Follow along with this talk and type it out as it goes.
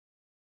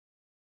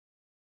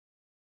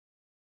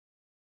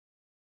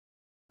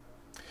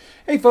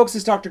Hey folks,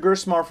 it's Dr.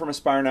 Gerstmar from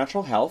Aspire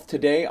Natural Health.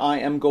 Today I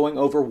am going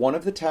over one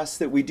of the tests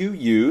that we do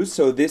use.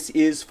 So this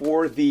is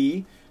for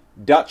the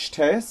Dutch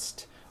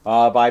test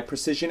by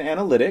Precision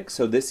Analytics.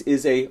 So this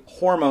is a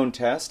hormone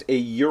test, a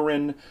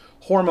urine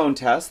hormone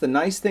test. The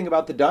nice thing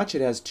about the Dutch,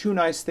 it has two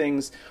nice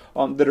things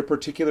that are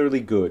particularly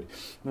good.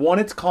 One,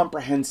 it's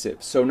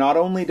comprehensive. So not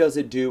only does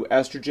it do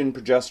estrogen,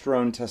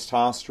 progesterone,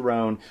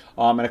 testosterone,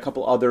 and a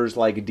couple others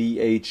like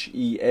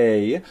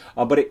DHEA,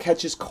 but it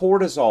catches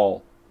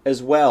cortisol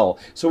as well.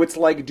 So it's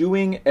like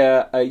doing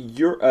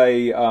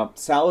a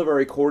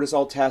salivary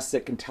cortisol test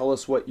that can tell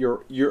us what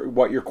your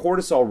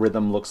cortisol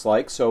rhythm looks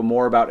like, so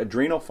more about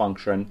adrenal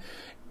function,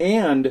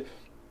 and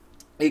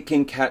it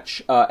can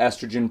catch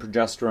estrogen,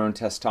 progesterone,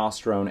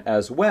 testosterone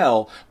as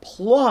well,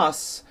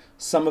 plus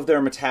some of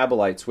their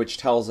metabolites, which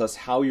tells us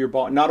how your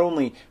body, not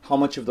only how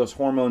much of those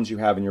hormones you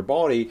have in your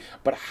body,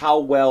 but how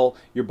well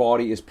your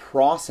body is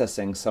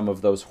processing some of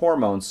those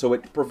hormones. So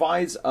it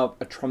provides a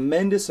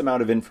tremendous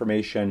amount of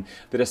information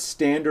that a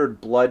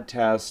standard blood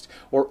test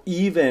or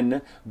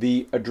even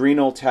the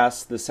adrenal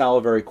test, the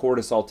salivary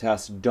cortisol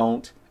test,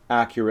 don't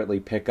accurately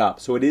pick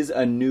up. So it is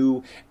a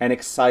new and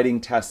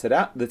exciting test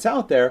that's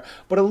out there,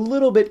 but a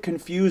little bit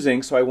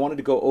confusing, so I wanted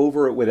to go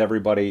over it with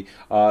everybody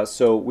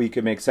so we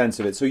could make sense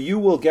of it. So you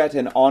will get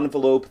an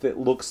envelope that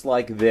looks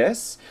like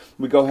this.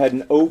 We go ahead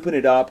and open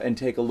it up and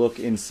take a look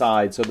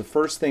inside. So the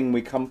first thing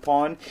we come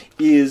upon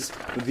is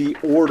the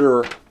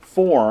order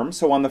form.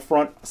 So on the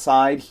front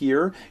side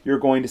here, you're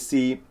going to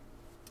see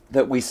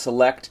that we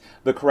select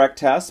the correct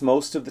test.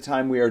 Most of the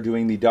time we are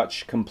doing the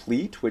Dutch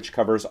Complete, which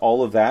covers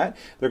all of that.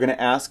 They're going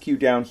to ask you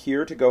down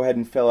here to go ahead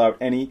and fill out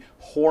any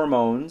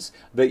hormones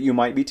that you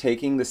might be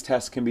taking. This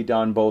test can be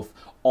done both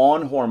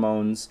on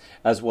hormones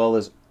as well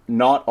as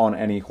not on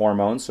any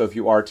hormones. So if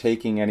you are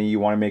taking any, you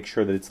want to make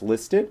sure that it's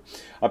listed.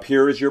 Up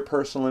here is your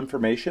personal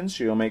information,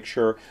 so you'll make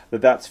sure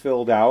that that's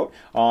filled out.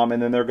 And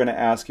then they're going to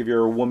ask, if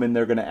you're a woman,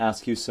 they're going to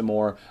ask you some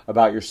more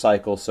about your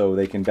cycle so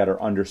they can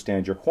better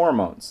understand your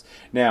hormones.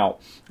 Now,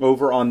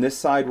 over on this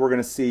side, we're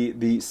going to see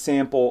the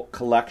sample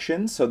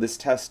collection. So this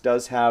test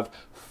does have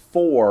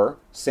 4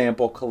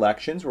 sample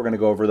collections. We're going to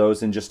go over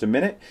those in just a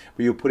minute,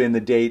 where you put in the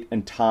date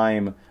and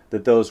time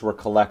that those were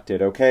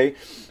collected, okay?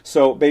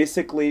 So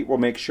basically, we'll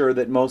make sure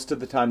that most of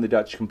the time the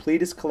Dutch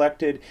Complete is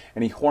collected,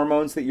 any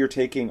hormones that you're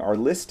taking are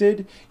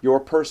listed, your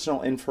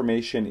personal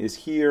information is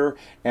here,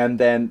 and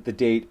then the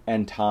date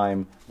and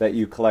time that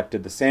you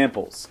collected the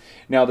samples.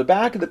 Now, the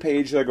back of the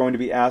page, they're going to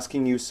be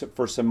asking you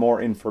for some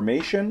more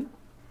information.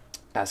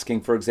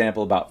 Asking, for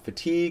example, about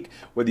fatigue,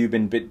 whether you've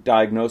been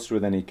diagnosed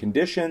with any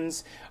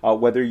conditions,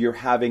 whether you're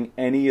having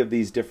any of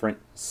these different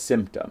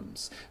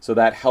symptoms. So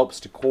that helps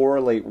to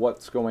correlate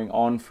what's going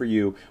on for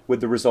you with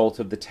the result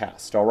of the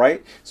test, all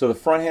right? So the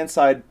front-hand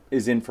side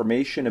is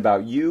information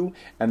about you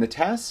and the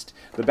test.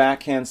 The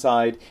back-hand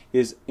side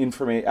is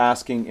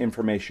asking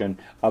information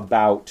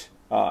about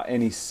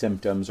any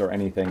symptoms or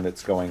anything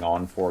that's going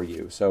on for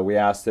you. So we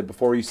ask that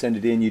before you send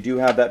it in, you do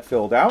have that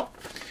filled out.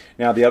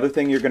 Now, the other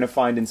thing you're going to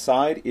find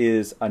inside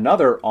is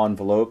another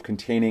envelope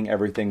containing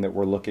everything that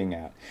we're looking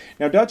at.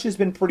 Now, Dutch has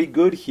been pretty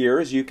good here.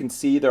 As you can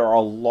see, there are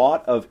a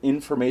lot of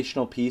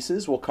informational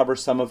pieces. We'll cover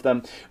some of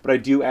them, but I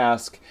do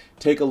ask,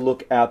 take a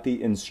look at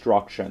the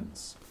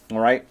instructions. All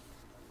right?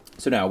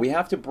 So now, we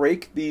have to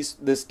break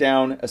this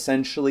down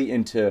essentially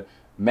into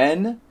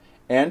men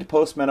and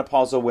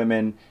postmenopausal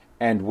women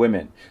and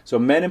women. So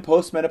men and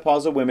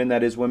postmenopausal women,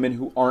 that is women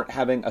who aren't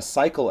having a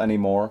cycle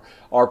anymore,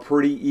 are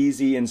pretty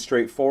easy and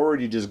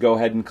straightforward. You just go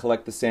ahead and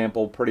collect the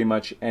sample pretty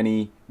much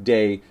any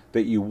day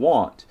that you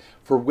want.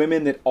 For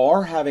women that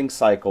are having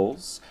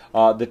cycles,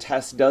 the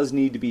test does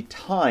need to be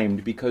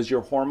timed because your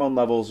hormone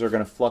levels are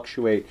going to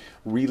fluctuate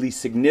really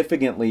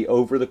significantly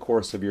over the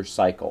course of your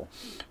cycle.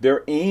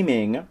 They're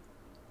aiming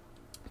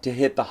to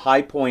hit the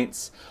high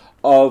points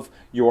of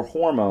your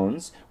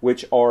hormones,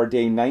 which are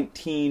day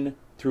 19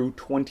 through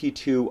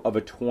 22 of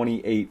a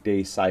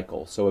 28-day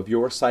cycle. So if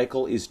your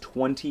cycle is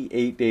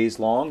 28 days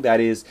long, that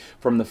is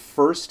from the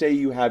first day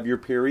you have your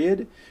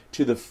period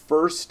to the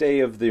first day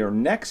of your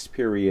next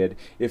period,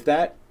 if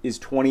that is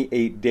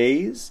 28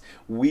 days,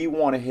 we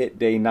want to hit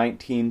day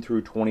 19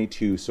 through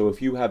 22. So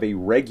if you have a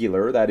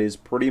regular, that is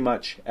pretty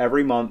much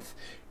every month,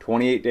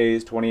 28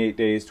 days, 28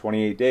 days,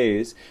 28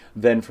 days,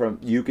 then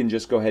you can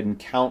just go ahead and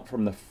count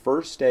from the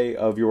first day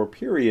of your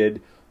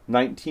period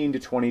 19 to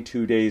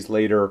 22 days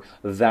later,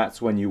 that's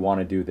when you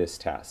want to do this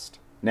test.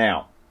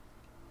 Now,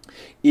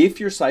 if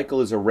your cycle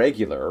is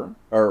irregular,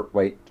 or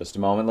wait, just a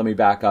moment, let me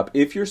back up.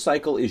 If your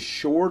cycle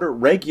is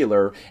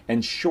regular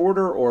and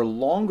shorter or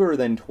longer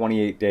than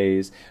 28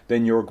 days,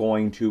 then you're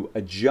going to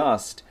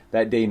adjust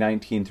that day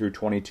 19 through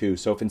 22.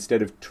 So if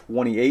instead of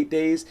 28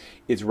 days,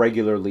 it's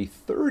regularly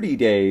 30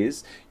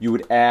 days, you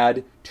would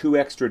add 2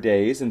 extra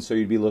days, and so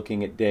you'd be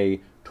looking at day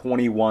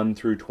 21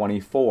 through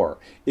 24.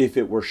 If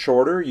it were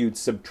shorter, you'd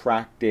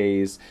subtract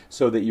days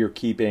so that you're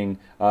keeping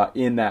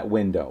in that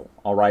window,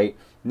 all right?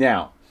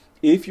 Now,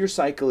 if your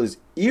cycle is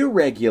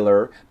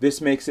irregular,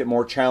 this makes it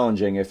more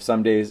challenging. If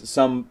some days,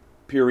 some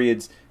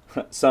periods,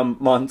 some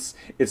months,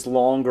 it's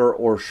longer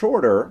or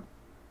shorter,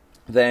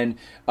 then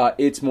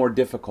it's more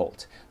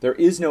difficult. There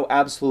is no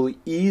absolutely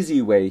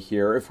easy way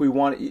here. If we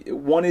want,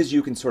 one is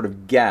you can sort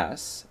of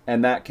guess,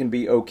 and that can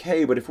be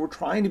okay, but if we're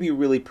trying to be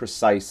really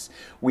precise,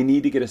 we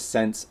need to get a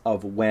sense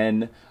of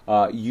when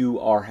you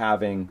are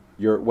having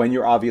when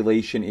your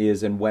ovulation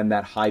is and when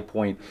that high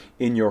point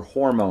in your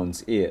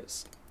hormones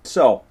is.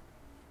 So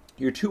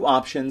your two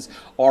options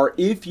are,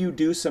 if you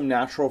do some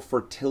natural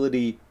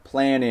fertility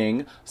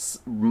planning,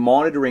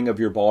 monitoring of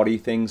your body,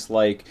 things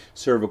like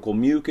cervical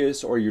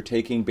mucus, or you're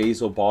taking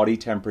basal body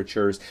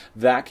temperatures,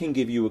 that can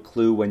give you a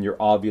clue when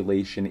your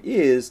ovulation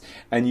is,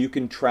 and you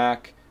can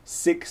track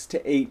 6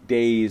 to 8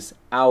 days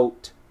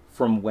out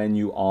from when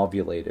you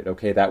ovulated.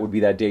 Okay, that would be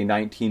that day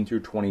 19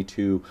 through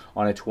 22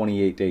 on a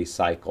 28-day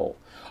cycle.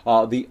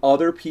 The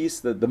other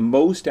piece, the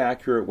most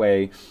accurate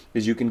way,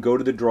 is you can go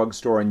to the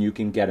drugstore and you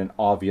can get an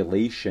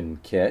ovulation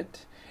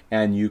kit.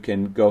 And you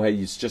can go ahead,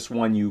 it's just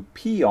one you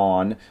pee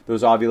on,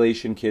 those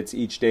ovulation kits,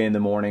 each day in the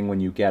morning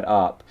when you get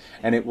up.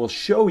 And it will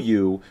show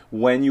you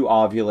when you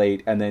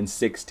ovulate, and then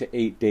 6 to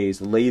 8 days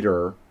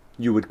later,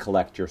 you would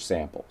collect your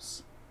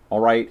samples.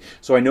 All right,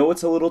 so I know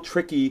it's a little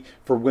tricky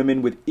for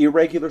women with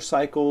irregular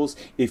cycles.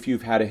 If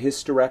you've had a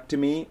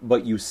hysterectomy,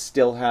 but you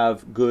still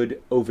have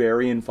good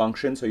ovarian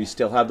function, so you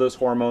still have those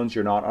hormones,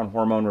 you're not on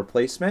hormone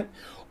replacement,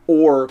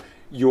 or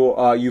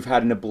you've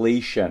had an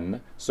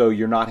ablation, so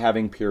you're not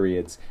having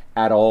periods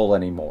at all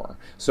anymore.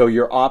 So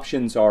your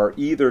options are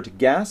either to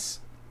guess,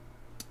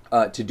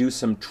 to do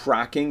some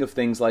tracking of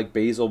things like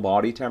basal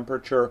body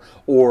temperature,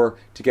 or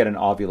to get an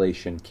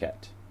ovulation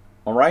kit.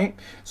 All right,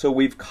 so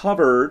we've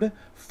covered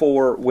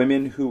for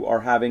women who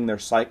are having their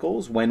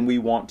cycles when we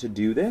want to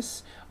do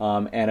this,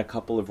 and a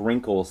couple of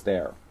wrinkles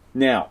there.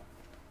 Now,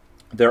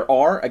 there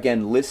are,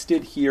 again,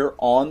 listed here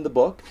on the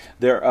book,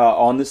 there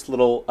on this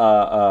little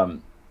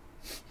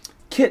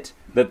kit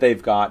that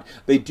they've got.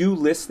 They do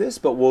list this,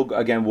 but we'll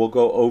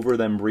go over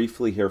them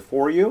briefly here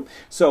for you.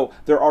 So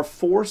there are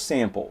 4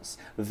 samples.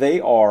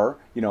 They are,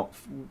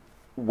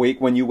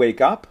 when you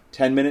wake up,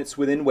 10 minutes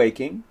within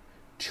waking,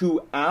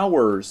 2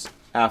 hours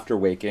after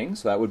waking,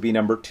 so that would be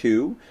number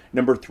 2.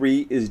 Number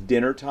 3 is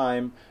dinner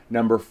time.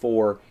 Number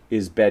 4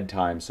 is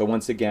bedtime. So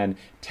once again,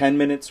 10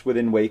 minutes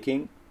within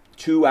waking,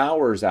 2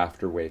 hours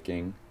after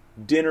waking,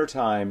 dinner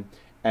time,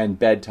 and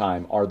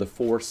bedtime are the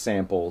 4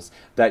 samples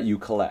that you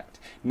collect.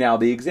 Now,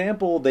 the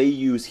example they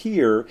use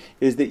here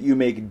is that you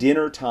make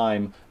dinner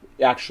time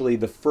actually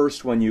the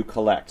first one you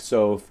collect.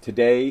 So if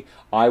today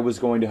I was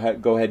going to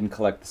go ahead and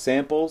collect the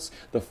samples,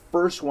 the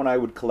first one I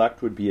would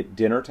collect would be at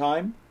dinner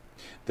time.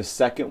 The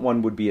second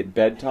one would be at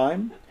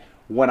bedtime.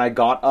 When I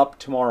got up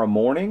tomorrow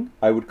morning,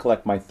 I would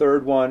collect my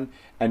 3rd one,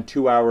 and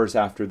 2 hours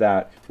after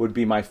that would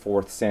be my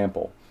 4th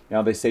sample.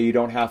 Now, they say you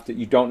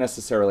don't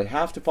necessarily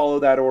have to follow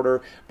that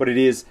order, but it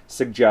is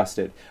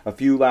suggested. A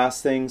few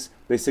last things: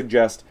 they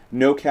suggest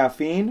no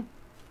caffeine,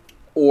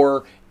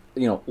 or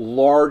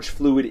large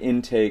fluid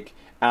intake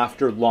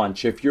after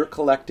lunch. If you're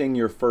collecting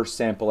your first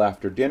sample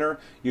after dinner,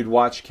 you'd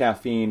watch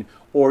caffeine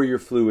or your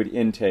fluid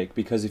intake,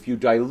 because if you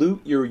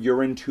dilute your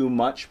urine too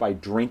much by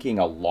drinking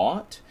a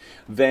lot,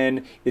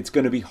 then it's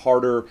going to be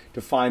harder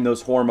to find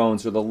those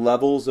hormones, or the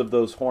levels of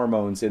those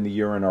hormones in the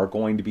urine are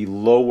going to be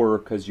lower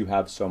because you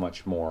have so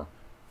much more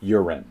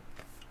urine.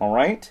 All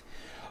right?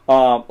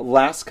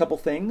 Last couple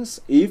things.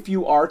 If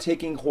you are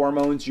taking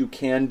hormones, you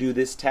can do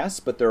this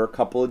test, but there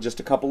are just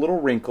a couple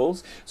little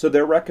wrinkles. So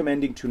they're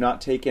recommending to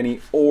not take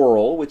any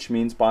oral, which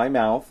means by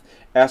mouth,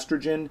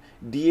 estrogen,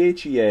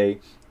 DHEA,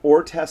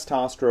 or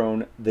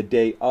testosterone the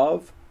day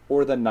of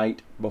or the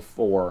night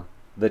before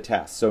the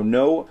test. So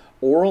no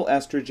oral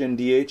estrogen,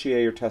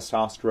 DHEA, or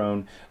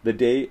testosterone the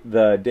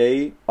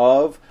day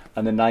of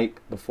and the night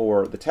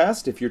before the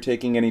test. If you're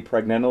taking any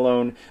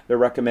pregnenolone, they're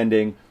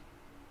recommending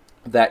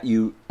that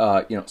you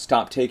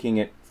stop taking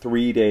it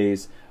 3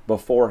 days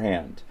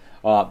beforehand.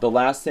 The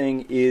last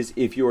thing is,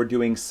 if you're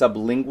doing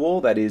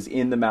sublingual, that is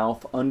in the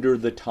mouth, under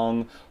the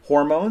tongue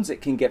hormones,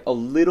 it can get a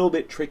little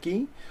bit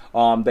tricky.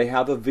 They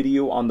have a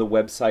video on the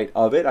website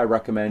of it. I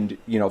recommend,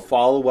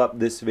 follow up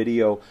this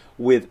video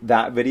with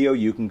that video.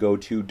 You can go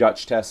to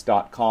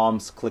DutchTest.com,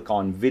 click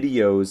on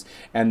videos,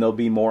 and there'll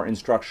be more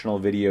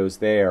instructional videos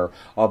there.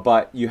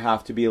 But you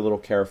have to be a little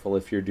careful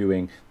if you're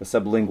doing the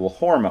sublingual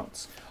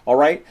hormones. All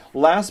right,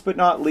 last but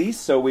not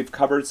least, so we've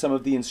covered some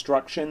of the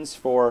instructions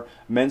for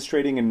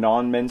menstruating and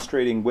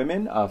non-menstruating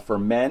women. For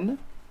men,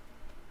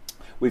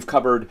 we've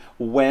covered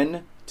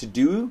when to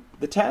do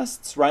the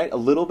tests, right? A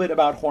little bit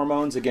about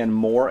hormones, again,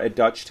 more at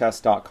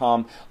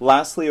DutchTest.com.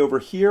 Lastly, over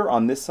here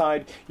on this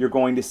side, you're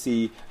going to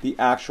see the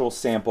actual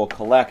sample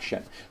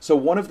collection. So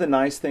one of the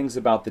nice things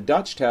about the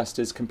Dutch test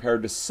is,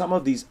 compared to some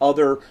of these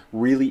other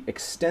really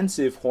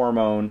extensive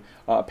hormone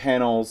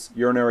panels,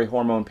 urinary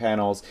hormone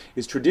panels,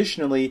 is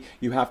traditionally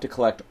you have to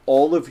collect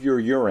all of your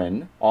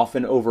urine,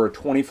 often over a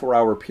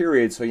 24-hour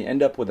period, so you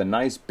end up with a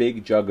nice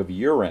big jug of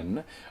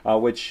urine,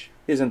 which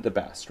isn't the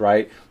best,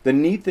 right? The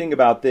neat thing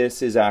about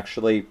this is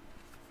actually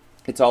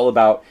it's all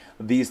about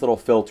these little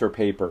filter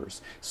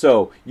papers.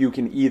 So you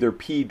can either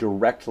pee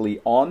directly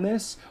on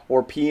this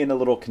or pee in a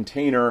little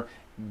container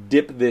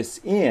dip this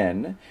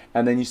in,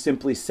 and then you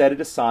simply set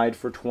it aside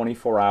for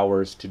 24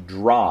 hours to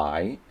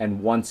dry,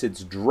 and once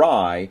it's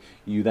dry,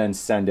 you then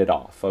send it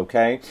off,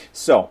 okay?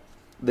 So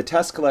the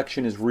test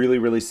collection is really,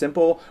 really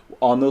simple.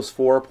 On those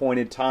 4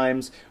 appointed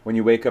times, when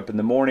you wake up in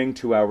the morning,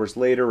 2 hours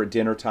later, at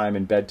dinner time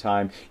and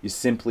bedtime, you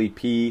simply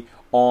pee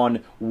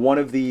on one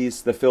of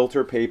these, the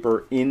filter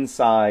paper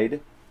inside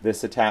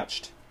this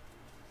attached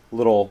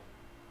little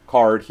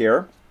card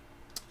here,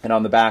 and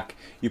on the back,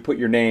 you put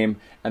your name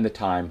and the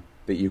time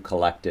that you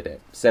collected it.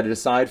 Set it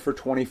aside for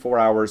 24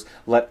 hours.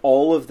 Let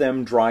all of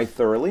them dry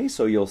thoroughly.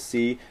 So you'll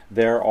see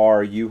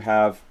you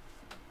have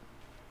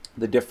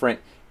the different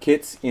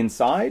kits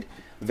inside.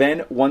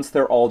 Then once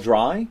they're all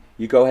dry,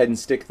 you go ahead and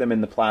stick them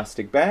in the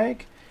plastic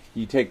bag.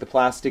 You take the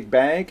plastic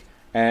bag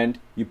and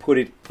you put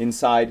it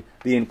inside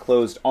the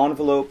enclosed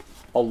envelope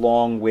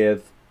along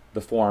with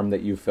the form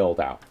that you filled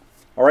out.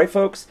 All right,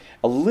 folks,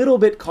 a little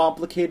bit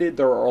complicated.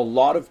 There are a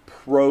lot of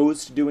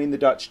pros to doing the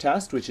Dutch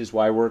test, which is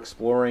why we're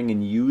exploring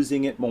and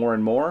using it more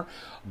and more.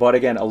 But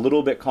again, a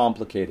little bit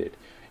complicated.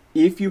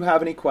 If you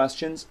have any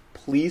questions,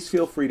 please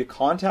feel free to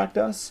contact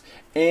us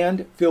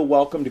and feel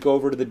welcome to go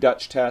over to the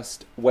Dutch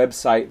test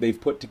website. They've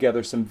put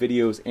together some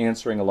videos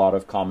answering a lot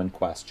of common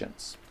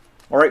questions.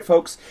 All right,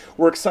 folks,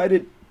 we're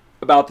excited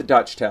about the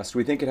Dutch test.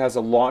 We think it has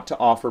a lot to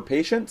offer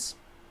patients.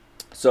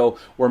 So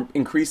we're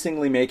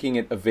increasingly making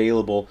it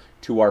available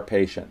to our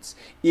patients.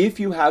 If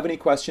you have any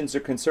questions or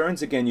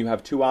concerns, again, you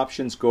have 2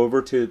 options. Go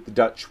over to the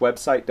Dutch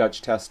website,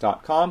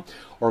 dutchtest.com,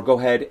 or go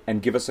ahead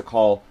and give us a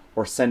call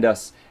or send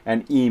us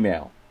an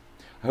email.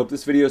 I hope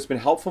this video has been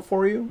helpful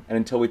for you, and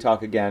until we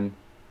talk again,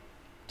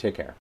 take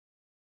care.